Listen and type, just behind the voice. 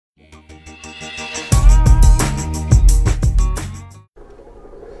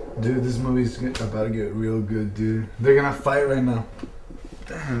Dude, this movie's about to get real good, dude. They're gonna fight right now.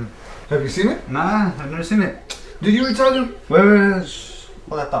 Damn. Have you seen it? Nah, I've never seen it. Dude, you were talking. Wait. Shh.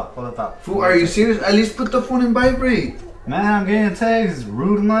 Hold that thought. Fool, are you serious? At least put the phone in vibrate. Man, I'm getting a text.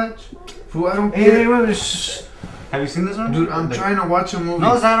 Rude much. Fool, I don't Hey, care. wait. Shh. Have you seen this one? Dude, I'm trying to watch a movie.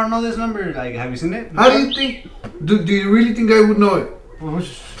 No, I don't know this number. Like, have you seen it? How do you think? Dude, do you really think I would know it?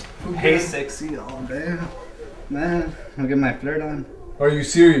 Hey, sexy. Oh, damn. Man, I'll get my flirt on. Are you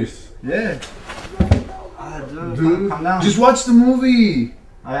serious? Yeah. Dude, calm down. just watch the movie.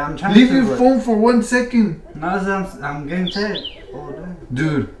 I'm trying Leave to. your phone for 1 second. No, I'm getting text. Oh, damn.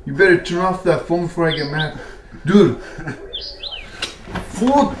 Dude, you better turn off that phone before I get mad. Dude.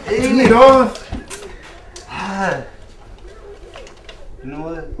 Fool, turn it off. You know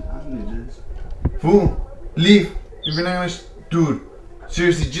what? I don't need this. Fool, leave. If you're not gonna. Dude,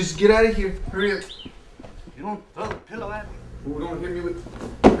 seriously, just get out of here. Hurry up. You don't throw the pillow at me. Fool, don't hit me with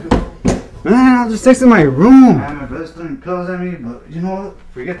the pillow. Man, I'll just text in my room. Man, my brother's throwing pillows at me, but you know what?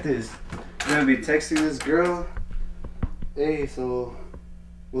 Forget this. I'm gonna be texting this girl. Hey, so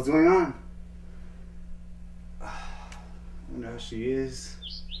what's going on? I wonder how she is.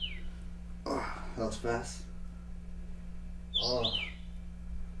 Oh, that was fast. Oh.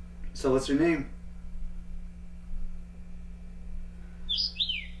 So what's your name?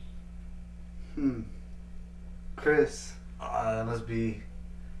 Chris. That must be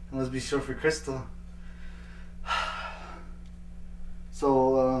short for Crystal.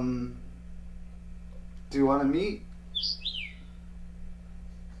 So, do you want to meet?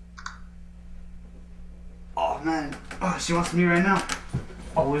 Oh man, she wants to meet right now.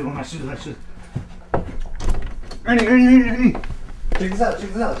 Oh wait, my shoes. Ernie. Check this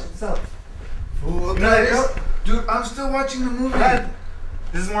out. Fool, dude, I'm still watching the movie. Dad,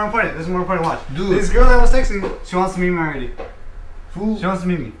 this is more important. Watch. Dude. This girl that was texting, she wants to meet me already. Fool, She wants to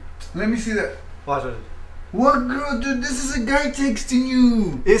meet me. let me see that. Watch. What girl, dude? This is a guy texting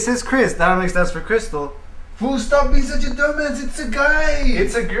you. It says Chris. That makes sense for Crystal. Fool, stop being such a dumbass. It's a let's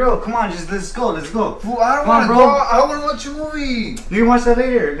It's a girl. Come on, just let's go. Fool, I don't Come on, want to bro. go. I want to watch a movie. You can watch that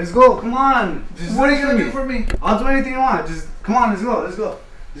later. Let's go. Come on. Just What are you listen gonna to do me. for me? I'll do anything you want. Just come on. Let's go.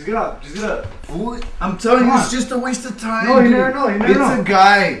 Just get up. Fool, I'm telling Come you, on. it's just a waste of time. No, you dude. never know. It's a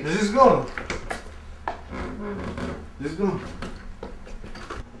guy. Let's just go.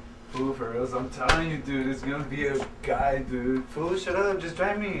 Fool, for reals, I'm telling you, dude, it's gonna be a guy, dude. Fool, shut up. Just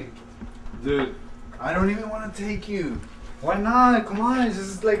drive me. Dude, I don't even want to take you. Why not? Come on. It's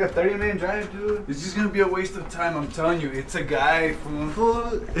just like a 30-minute drive, dude. It's just gonna be a waste of time. I'm telling you, it's a guy. Fool.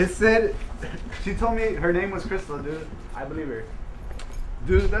 Fool, it said. She told me her name was Crystal, dude. I believe her.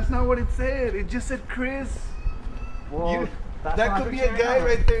 Dude, that's not what it said. It just said Chris. Well, That could be a guy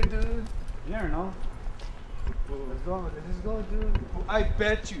right there, dude. You never know. Let's go, dude. I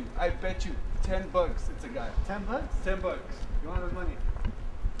bet you, $10 it's a guy. $10? $10. You want this money?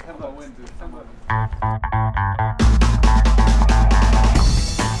 $10 win, dude. $10.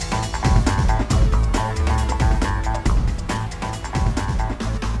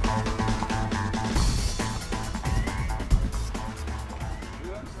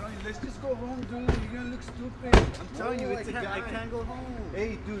 Dude, I'm telling you, let's just go home, dude. You're gonna look stupid. I'm telling you, it's a guy. I can't go home.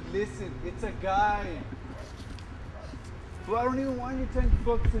 Hey, dude, listen. It's a guy. Well, I don't even want your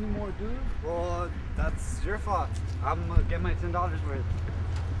 $10 anymore, dude. Well, that's your fault. I'm gonna get my $10 worth.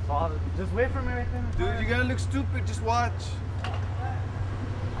 So just wait for me right there. Dude, you're gonna look stupid. Just watch.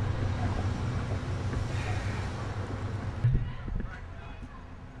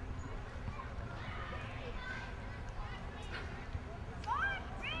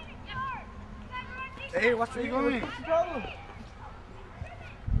 Hey, watch where you going. What's the problem?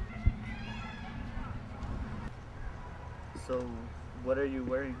 So, what are you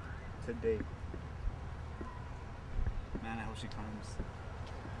wearing today? Man, I hope she comes.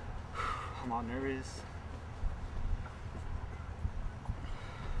 I'm all nervous.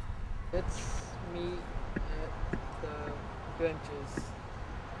 Let's meet at the benches.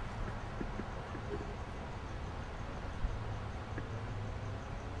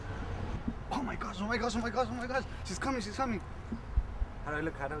 Oh my gosh, She's coming. How do I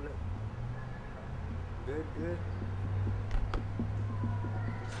look? Good.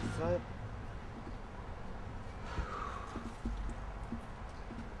 What's up?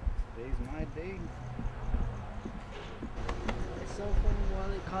 Today's my day. Cell phone,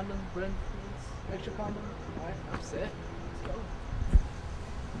 wallet, condom, Brent, extra condom. Alright, I'm set. Let's go.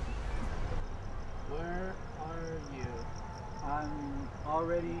 Where are you? I'm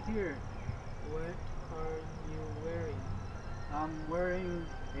already here. What are you wearing? I'm wearing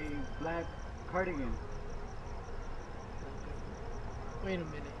a black cardigan. Wait a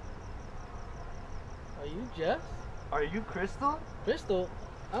minute. Are you Jeff? Are you Crystal? Crystal?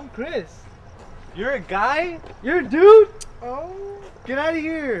 I'm Chris. You're a guy? You're a dude? Oh. Get out of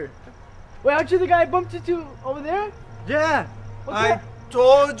here. Wait, aren't you the guy I bumped into over there? Yeah. I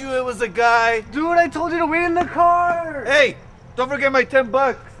told you it was a guy. Dude, I told you to wait in the car. Hey, don't forget my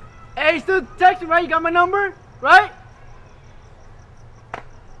 $10. Hey, still texting, right? You got my number? Right?